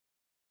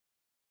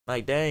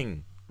Like,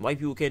 dang, white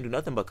people can't do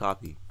nothing but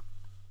copy.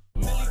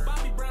 Here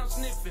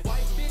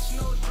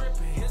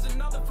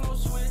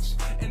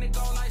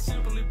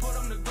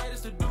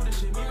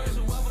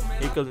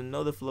comes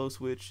another flow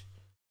switch.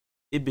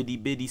 Itty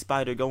bitty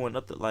spider going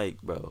up the, like,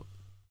 bro.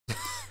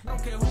 The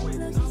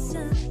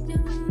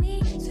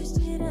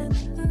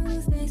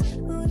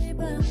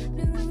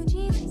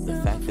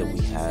fact that we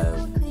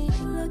have,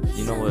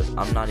 you know what,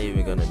 I'm not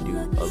even gonna do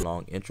a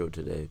long intro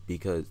today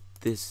because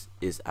this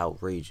is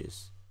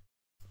outrageous.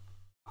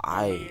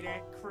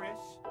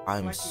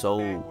 I'm so,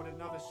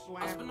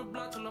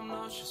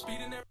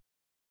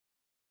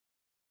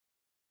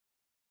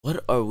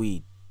 what are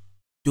we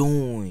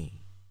doing?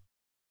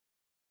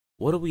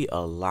 What are we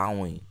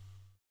allowing?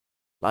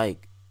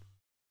 Like,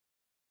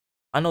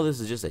 I know this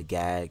is just a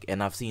gag,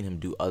 and I've seen him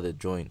do other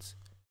joints,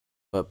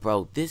 but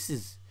bro, this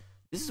is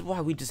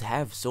why we just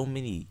have so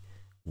many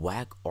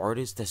whack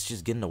artists that's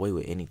just getting away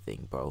with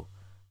anything, bro.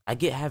 I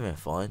get having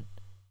fun,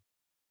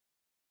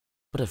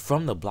 but a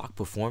from the block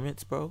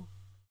performance, bro,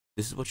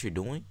 this is what you're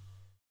doing,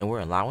 and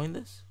we're allowing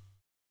this.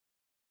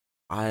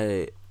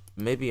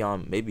 Maybe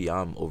I'm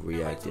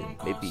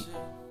overreacting. Maybe.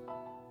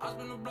 I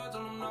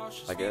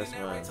guess,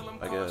 man.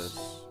 I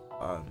guess.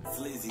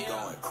 Flizzy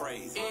going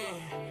crazy.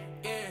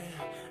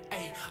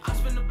 I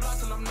spin the block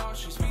till I'm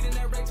nauseous, speeding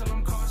that rate till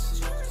I'm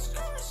cautious.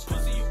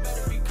 Pussy, you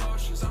better be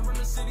cautious. I run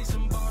the city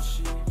some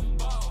bullshit.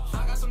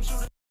 I got some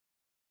shooting.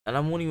 And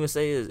I won't even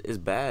say it's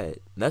bad.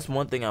 That's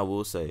one thing I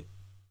will say.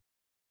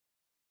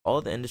 All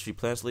the industry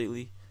plants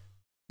lately,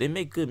 they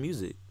make good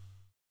music.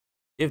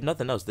 If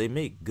nothing else, they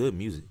make good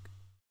music.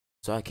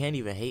 So I can't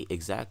even hate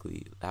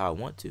exactly how I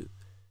want to,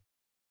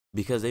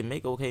 because they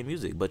make okay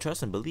music. But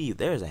trust and believe,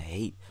 there's a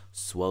hate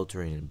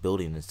sweltering and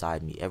building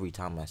inside me every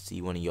time I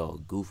see one of y'all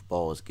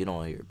goofballs get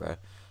on here, bro.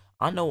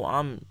 I know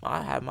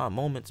I have my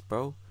moments,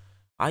 bro.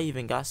 I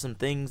even got some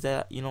things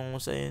that, you know what I'm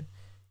saying,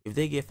 if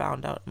they get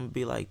found out, I'm gonna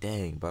be like,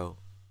 dang, bro,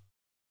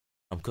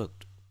 I'm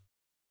cooked.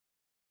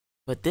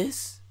 But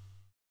this,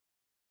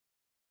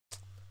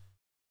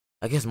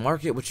 I guess,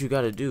 market what you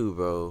gotta do,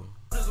 bro.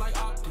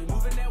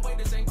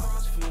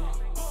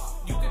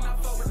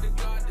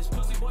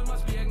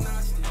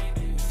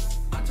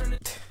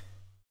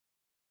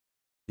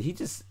 Did he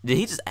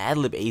just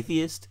ad-lib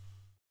atheist?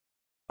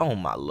 Oh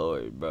my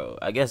lord, bro.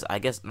 I guess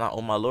not,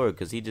 oh my lord,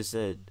 because he just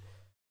said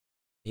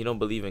he don't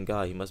believe in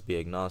God, he must be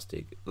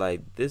agnostic.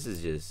 Like, this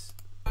is just,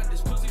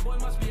 if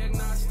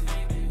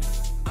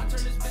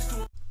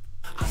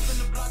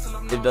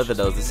nothing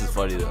else, this is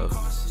funny though.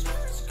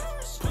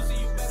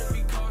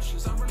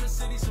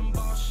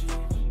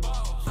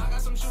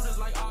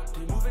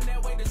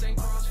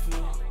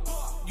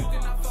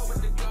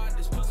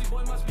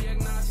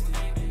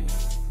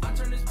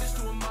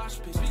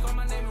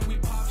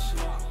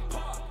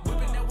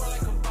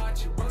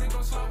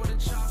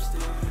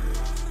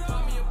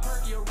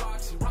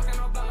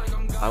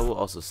 I will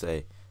also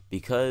say,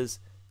 because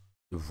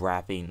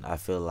rapping, I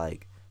feel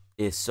like,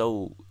 is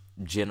so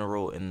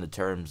general in the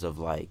terms of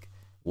like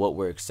what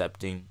we're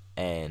accepting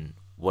and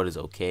what is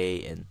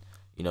okay, and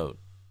you know,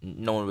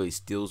 no one really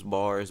steals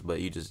bars, but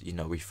you just, you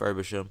know,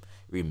 refurbish them,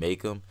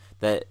 remake them,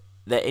 that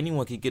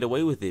anyone can get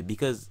away with it,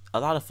 because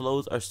a lot of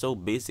flows are so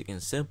basic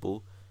and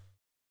simple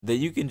that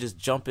you can just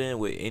jump in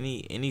with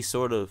any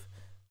sort of.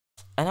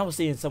 And I was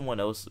seeing someone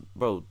else,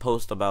 bro,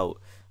 post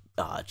about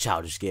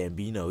Childish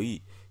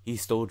Gambino. He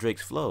stole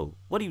Drake's flow.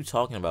 What are you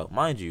talking about?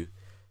 Mind you,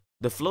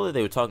 the flow that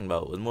they were talking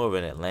about was more of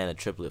an Atlanta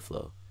triplet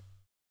flow,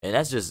 and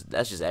that's just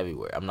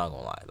everywhere. I'm not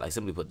gonna lie. Like,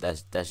 simply put,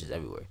 that's just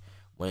everywhere.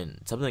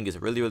 When something gets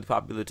really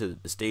popular to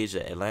the stage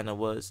that Atlanta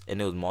was, and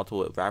there was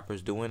multiple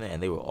rappers doing it,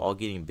 and they were all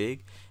getting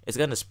big, it's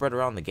gonna spread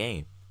around the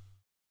game.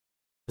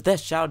 But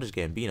that's Childish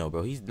Gambino,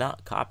 bro. He's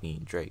not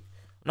copying Drake.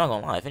 I'm not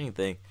gonna lie. If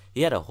anything,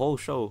 he had a whole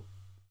show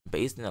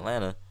based in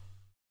Atlanta.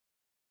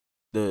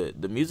 The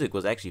music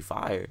was actually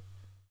fire.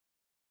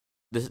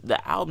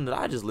 The album that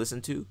I just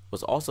listened to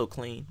was also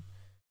clean.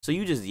 So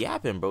you just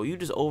yapping, bro. You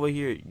just over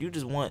here. You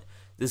just want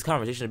this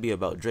conversation to be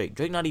about Drake.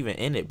 Drake not even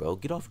in it, bro.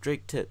 Get off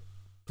Drake tip,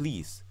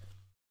 please.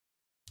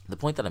 The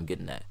point that I'm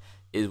getting at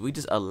is we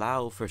just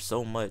allow for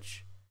so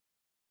much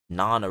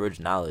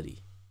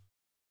non-originality,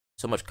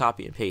 so much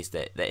copy and paste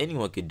that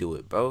anyone could do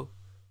it, bro.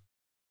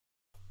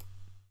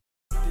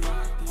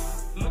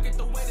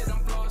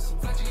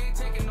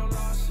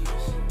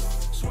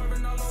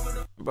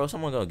 Bro,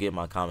 someone gonna get in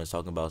my comments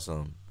talking about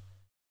some,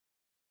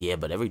 yeah,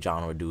 but every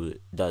genre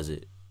does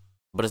it.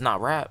 But it's not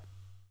rap.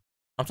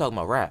 I'm talking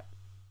about rap.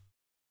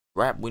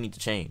 Rap, we need to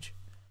change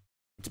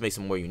to make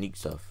some more unique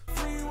stuff.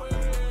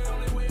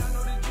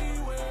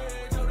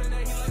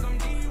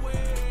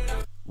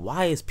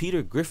 Why is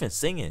Peter Griffen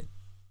singing?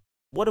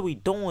 What are we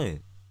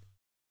doing?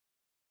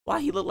 Why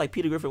he look like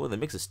Peter Griffen with a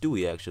mix of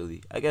Stewie,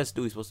 actually? I guess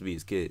Stewie's supposed to be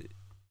his kid.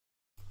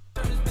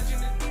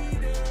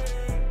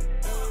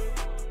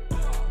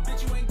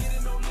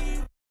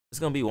 It's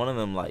gonna be one of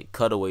them like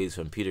cutaways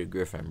from Peter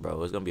Griffen,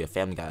 bro. It's gonna be a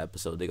Family Guy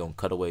episode. They're gonna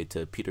cut away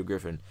to Peter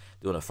Griffen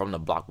doing a from the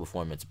block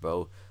performance,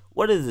 bro.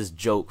 What is this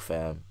joke,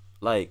 fam?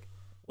 Like,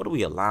 what are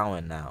we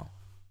allowing now?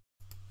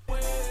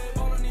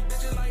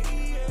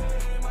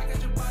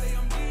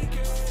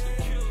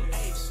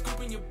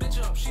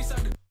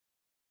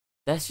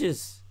 That's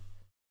just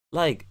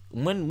like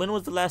when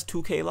was the last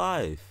 2K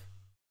live?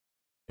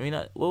 I mean,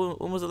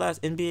 when was the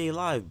last NBA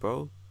live,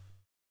 bro?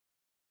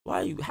 Why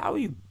are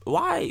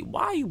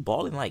you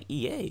balling like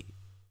EA?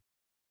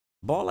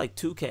 Ball like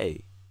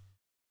 2K.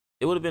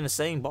 It would have been the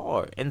same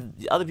bar.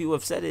 And other people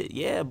have said it,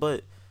 yeah,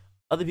 but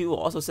other people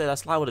also said I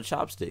slide with a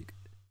chopstick.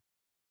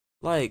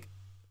 Like,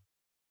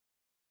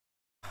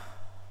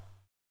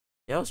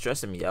 y'all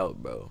stressing me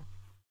out, bro.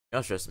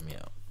 Y'all stressing me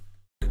out.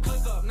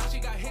 Click up, now she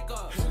got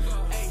hiccups.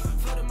 Hey,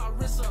 flooded my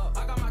wrist up.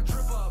 I got my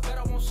drip up. Bet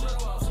I won't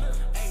slip up.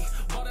 Hey,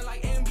 bought it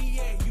like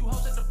NBA. You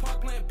host at the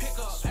park playing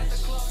pickup. At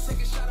the club,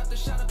 taking shot after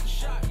shot after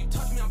shot. You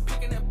touch me, I'm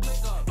picking that blick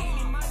up.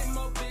 Eeny, miny,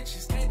 mo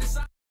bitches. Can't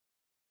decide.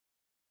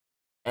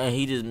 And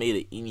he just made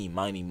an eeny,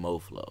 miny, mo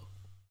flow.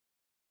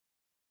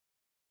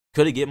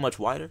 Could it get much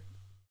wider?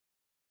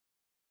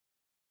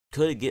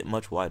 Could it get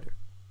much wider?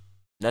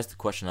 That's the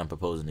question I'm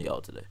proposing to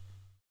y'all today.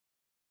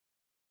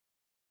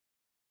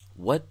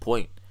 What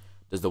point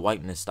does the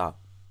whiteness stop?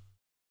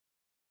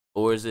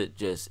 Or is it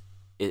just,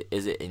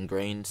 is it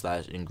ingrained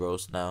 /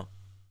 engrossed now?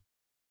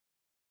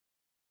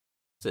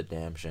 It's a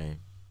damn shame.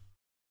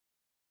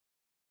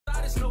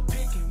 No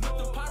picking, with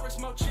the pirates,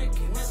 no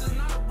chicken. This is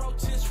not a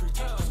rotisserie.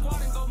 Touch the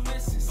squad and go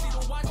missing. See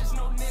the watches,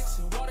 no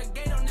Nixon.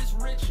 Watergate on this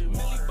Richard.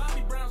 Millie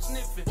Bobby Brown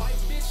sniffing. White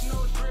bitch,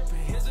 no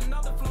dripping. Here's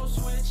another flow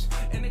switch.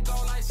 And it go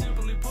like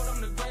simply put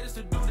them the greatest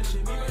to do this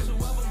shit. Me versus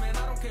whoever, man,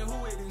 I don't care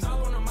who it is. I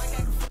want a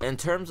mic. In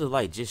terms of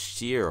like just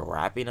sheer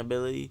rapping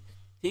ability,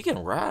 he can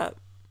rap.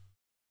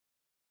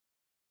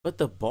 But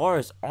the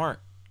bars aren't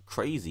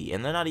crazy.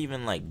 And they're not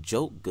even like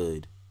joke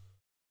good.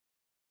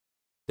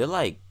 They're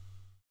like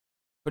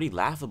pretty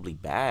laughably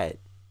bad.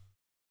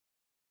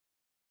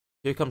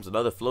 Here comes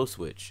another flow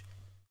switch.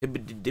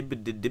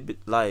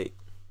 Like,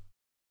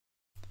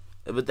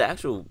 but the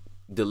actual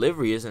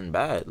delivery isn't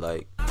bad.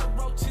 Like,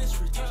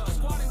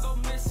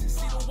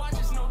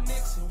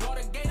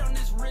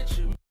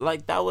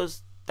 that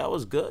was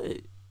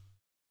good.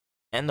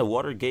 And the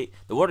Watergate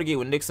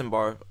with Nixon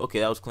bar, okay,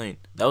 that was clean.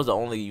 That was the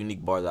only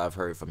unique bar that I've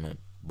heard from him.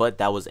 But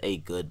that was a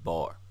good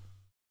bar.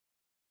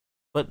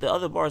 But the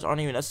other bars aren't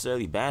even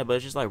necessarily bad, but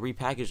it's just like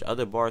repackaged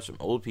other bars from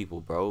old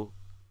people, bro.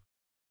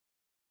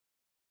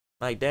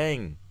 Like,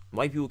 dang,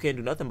 white people can't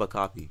do nothing but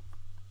copy.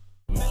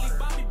 Millie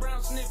Bobby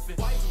Brown sniffing.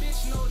 White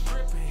bitch, no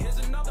dripping. Here's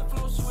another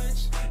flow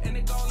switch. And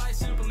it go like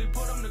simply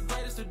put them the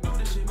greatest to do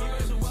this shit.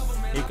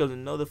 Here comes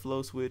another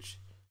flow switch.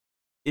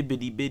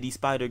 Ibbity bitty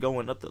spider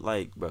going up the,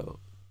 like, bro.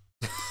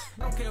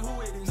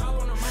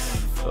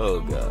 Oh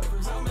god.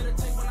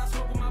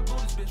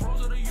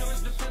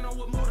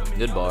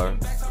 Good bar,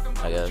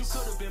 I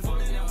guess.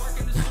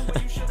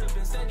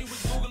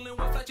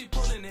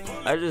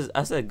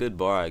 I said good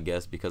bar, I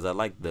guess, because I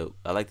like the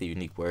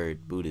unique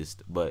word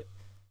Buddhist, but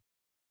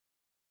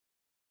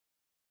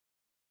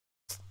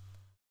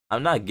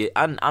I'm not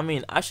I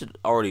mean, I should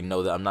already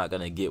know that I'm not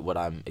gonna get what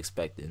I'm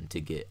expecting to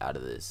get out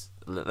of this.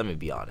 Let me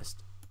be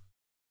honest.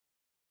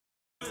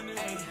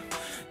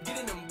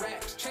 Getting them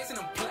racks, chasing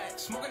them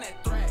plaques, smoking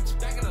that thrax,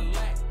 back in the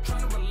lack,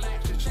 trying to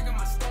relax, just checking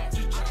my stats,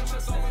 just checking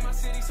what's over my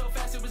city so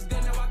fast it was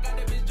dead. Now I got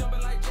that bitch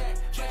jumping like Jack.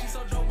 Jackie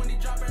so dope when he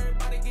drop,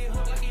 everybody get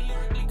hooked like he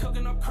lyrically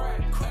cooking up crack.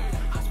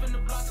 I spin the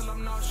block till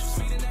I'm nauseous,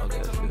 speeding that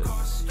rate till I'm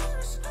cautious.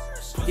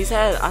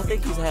 I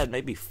think he's had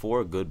maybe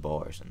 4 good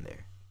bars in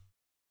there.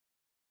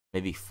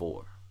 Maybe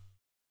 4.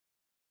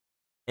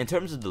 In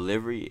terms of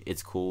delivery,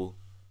 it's cool.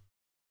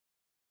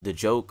 The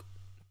joke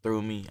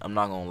threw me, I'm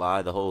not gonna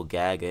lie. The whole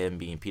gag of him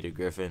being Peter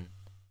Griffin.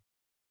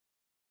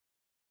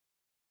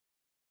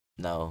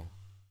 No.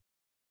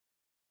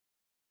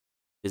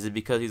 Is it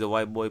because he's a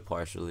white boy?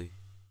 Partially.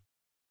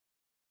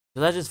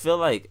 Because I just feel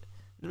like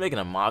they're making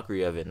a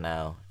mockery of it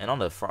now. And on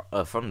the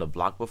from the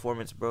block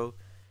performance, bro,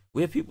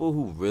 we have people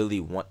who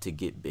really want to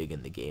get big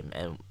in the game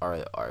and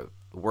are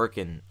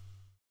working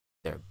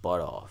their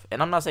butt off.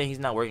 And I'm not saying he's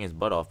not working his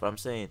butt off, but I'm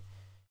saying,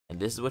 and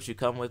this is what you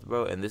come with,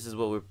 bro, and this is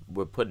what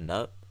we're putting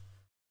up.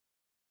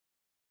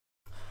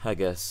 I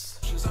guess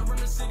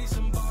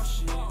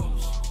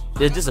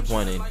it's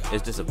disappointing.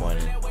 It's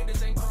disappointing.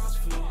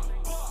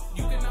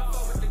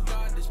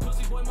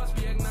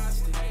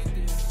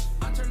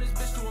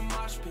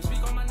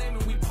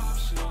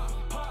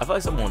 I feel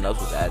like someone else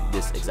was at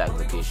this exact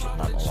location,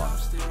 not gonna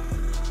lie.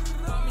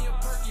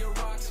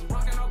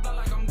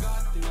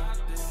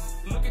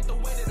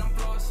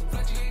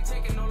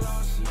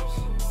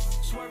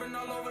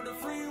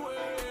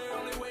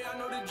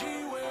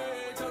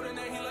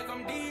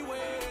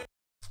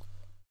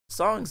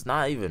 Song's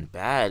not even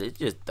bad. It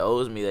just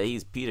throws me that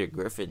he's Peter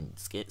Griffin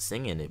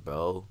singing it,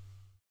 bro.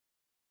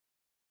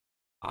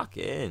 Lock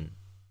in.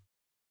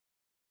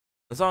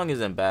 The song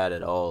isn't bad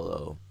at all,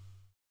 though.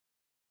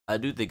 I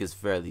do think it's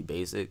fairly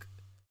basic.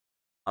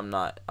 I'm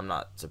not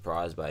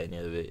surprised by any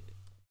of it.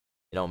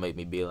 It don't make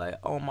me be like,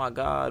 oh my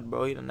god,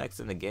 bro, he the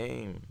next in the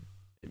game.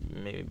 It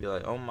made me be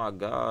like, oh my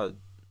god,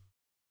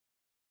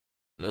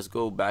 let's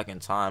go back in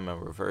time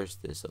and reverse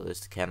this so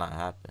this cannot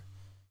happen.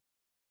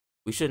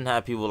 We shouldn't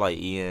have people like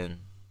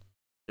Ian.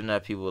 Shouldn't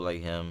have people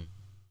like him.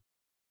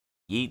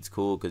 Yeet's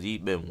cool because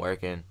he's been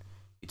working.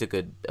 He took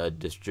a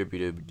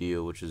distributor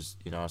deal, which is,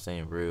 you know what I'm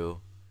saying,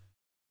 real.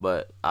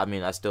 But I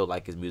mean, I still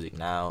like his music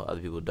now.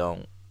 Other people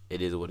don't.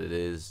 It is what it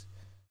is.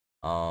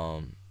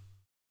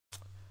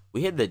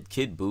 We had the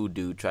Kid Boo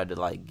dude tried to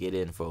like get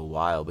in for a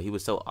while, but he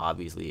was so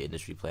obviously an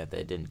industry plant that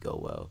it didn't go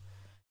well.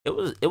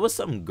 It was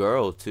some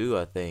girl too,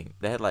 I think,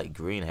 that had like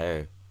green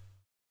hair.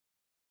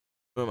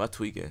 Where am I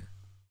tweaking?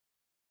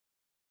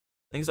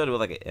 I think it started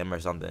with like an M or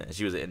something, and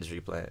she was an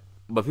industry plant.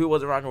 But people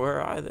wasn't rocking with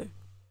her either.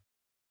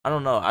 I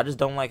don't know. I just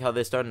don't like how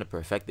they're starting to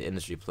perfect the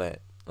industry plant.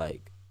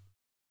 Like,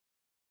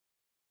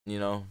 you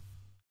know.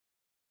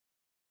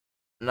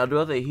 Now, do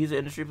I think he's an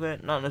industry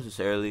plant? Not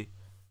necessarily.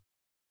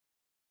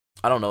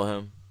 I don't know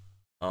him.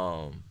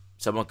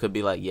 Someone could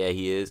be like, yeah,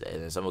 he is,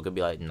 and then someone could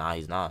be like, nah,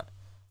 he's not.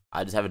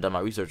 I just haven't done my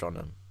research on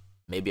him.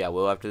 Maybe I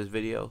will after this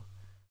video.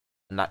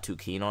 I'm not too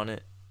keen on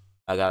it.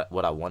 I got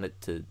what I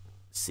wanted to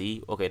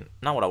see. Okay,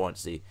 not what I wanted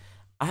to see.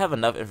 I have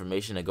enough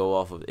information to go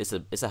off of. It's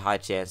a high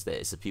chance that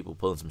it's the people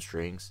pulling some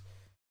strings.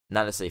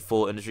 Not to say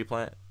full industry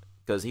plant,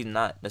 because he's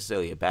not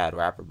necessarily a bad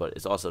rapper, but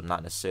it's also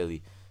not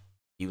necessarily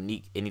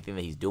unique anything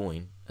that he's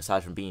doing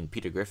aside from being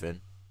Peter Griffin,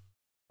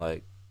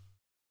 like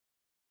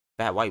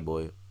fat white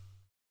boy.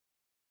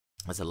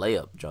 That's a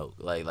layup joke.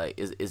 Like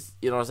it's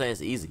you know what I'm saying?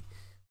 It's easy.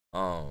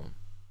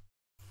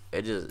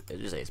 It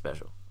just ain't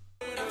special.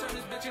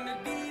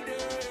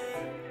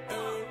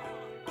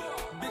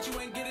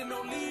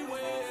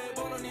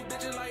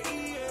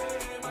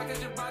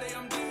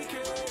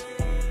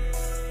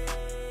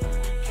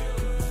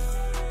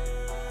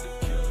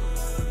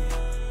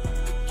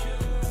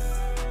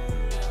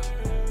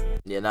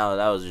 Yeah, no,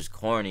 that was just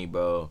corny,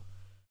 bro.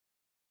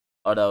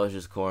 Oh, that was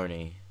just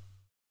corny.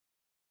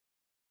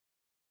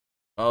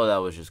 Oh, that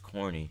was just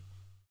corny.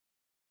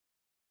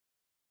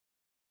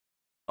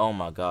 Oh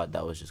my god,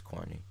 that was just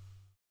corny.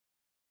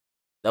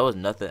 That was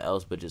nothing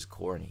else but just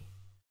corny.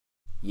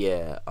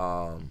 Yeah,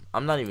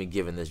 I'm not even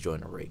giving this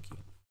joint a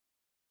ranking.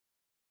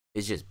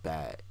 It's just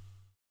bad.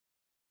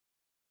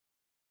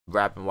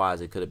 Rapping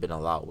wise, it could have been a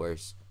lot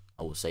worse.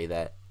 I will say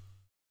that.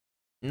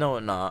 No,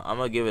 I'm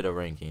gonna give it a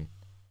ranking.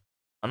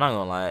 I'm not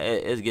gonna lie,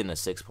 it's getting a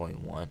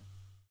 6.1.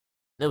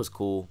 It was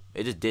cool.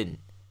 It just didn't.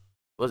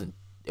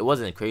 It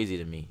wasn't crazy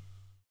to me.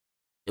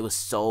 It was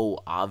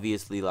so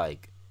obviously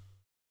like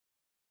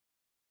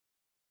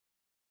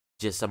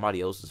just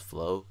somebody else's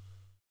flow.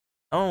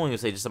 I don't want to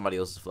say just somebody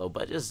else's flow,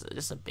 but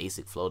just a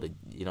basic flow to,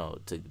 you know,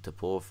 to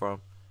pull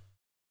from.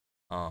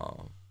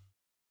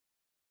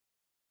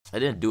 It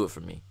didn't do it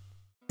for me.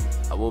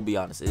 I will be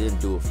honest, it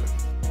didn't do it for me.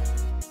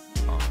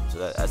 So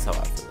that's how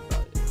I feel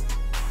about it.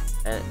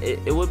 And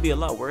it would be a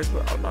lot worse,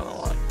 but I'm not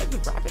gonna lie. Like, the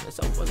rapping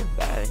itself wasn't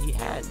bad. He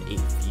had a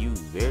few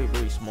very,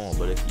 very small,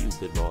 but a few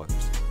good bars.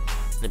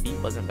 The beat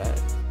wasn't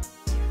bad.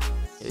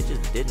 It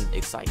just didn't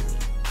excite me.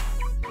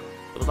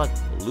 It was like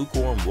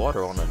lukewarm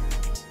water on a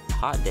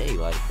hot day.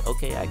 Like,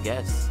 okay, I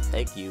guess.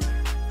 Thank you.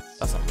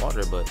 Got some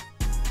water, but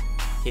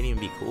can't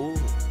even be cool.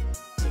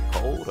 Like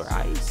cold or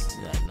ice.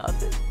 Like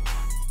nothing.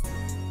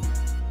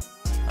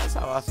 That's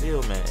how I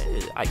feel, man.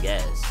 I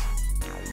guess.